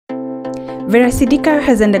Vera Sidika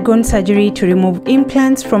has undergone surgery to remove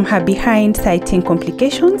implants from her behind, citing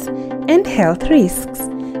complications and health risks.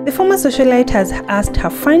 The former socialite has asked her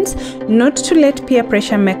fans not to let peer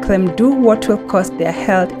pressure make them do what will cost their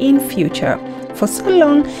health in future. For so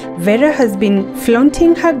long, Vera has been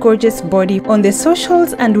flaunting her gorgeous body on the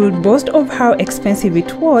socials and would boast of how expensive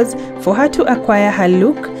it was for her to acquire her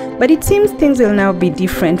look, but it seems things will now be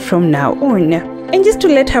different from now on. And just to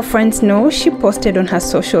let her friends know, she posted on her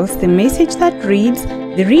socials the message that reads,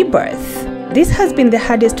 "The rebirth. This has been the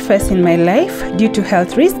hardest phase in my life. Due to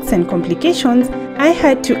health risks and complications, I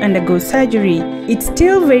had to undergo surgery. It's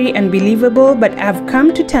still very unbelievable, but I've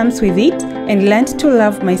come to terms with it and learned to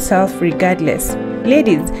love myself regardless."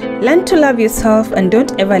 Ladies, learn to love yourself and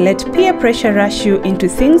don't ever let peer pressure rush you into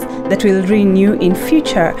things that will ruin you in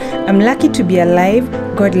future. I'm lucky to be alive.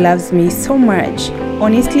 God loves me so much.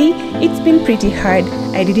 Honestly, it's been pretty hard.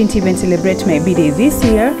 I didn't even celebrate my birthday this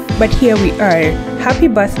year, but here we are. Happy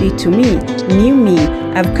birthday to me, new me.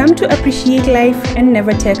 I've come to appreciate life and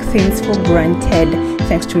never take things for granted.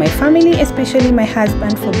 Thanks to my family, especially my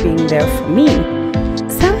husband, for being there for me.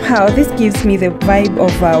 Somehow, this gives me the vibe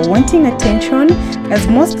of wanting attention, as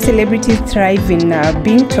most celebrities thrive in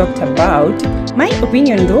being talked about. My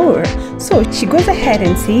opinion though. So she goes ahead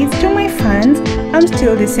and says, "To my fans, I'm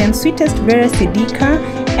still the same sweetest Vera Sidika,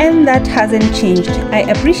 and that hasn't changed. I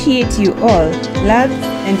appreciate you all. Love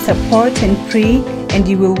and support and pray, and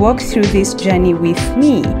you will walk through this journey with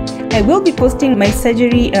me." I will be posting my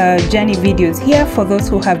surgery journey videos here for those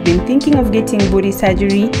who have been thinking of getting body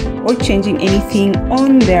surgery or changing anything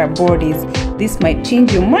on their bodies. This might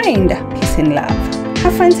change your mind. Peace and love.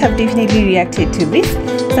 Her fans have definitely reacted to this.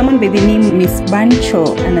 Someone by the name Miss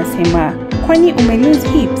Bancho anasema, "Kwani umelose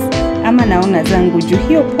hips? Ama naona zangu juu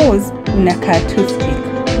hiyo pose unakaa toothpick."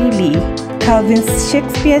 Really? Calvin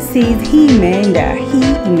Shakespeare says, "Hii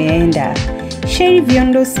imeenda." Sherry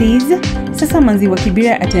Viondo says, "Sasa manzi wa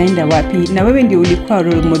Kibira ataenda wapi? Na wewe ndio ulikuwa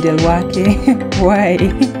role model wake." Why?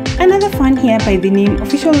 Another fan here by the name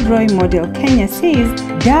Official Roy Model Kenya says,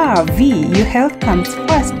 "Da V, your health comes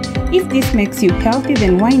first. If this makes you healthy,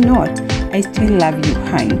 then why not? I still love you,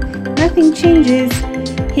 hun. Nothing changes."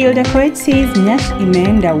 Hilda Koech says, "Nyash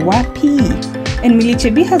imeenda wapi?" And Millie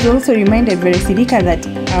Chebby has also reminded Vera Sidika that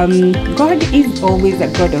God is always a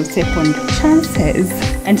God of second chances,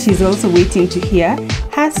 and she's also waiting to hear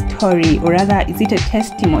her story, or rather, is it a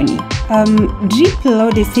testimony? Drip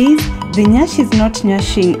Lode says, "The nyash is not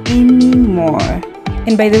nyashing anymore."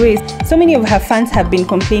 And by the way, so many of her fans have been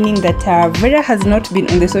complaining that Vera has not been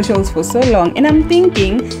on the socials for so long, and I'm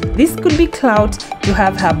thinking this could be clout to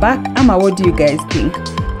have her back. Ama, what do you guys think?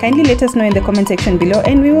 Kindly let us know in the comment section below,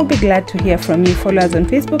 and we will be glad to hear from you. Follow us on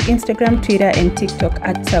Facebook, Instagram, Twitter, and TikTok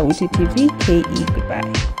at Sauti TV KE.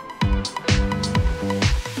 Goodbye.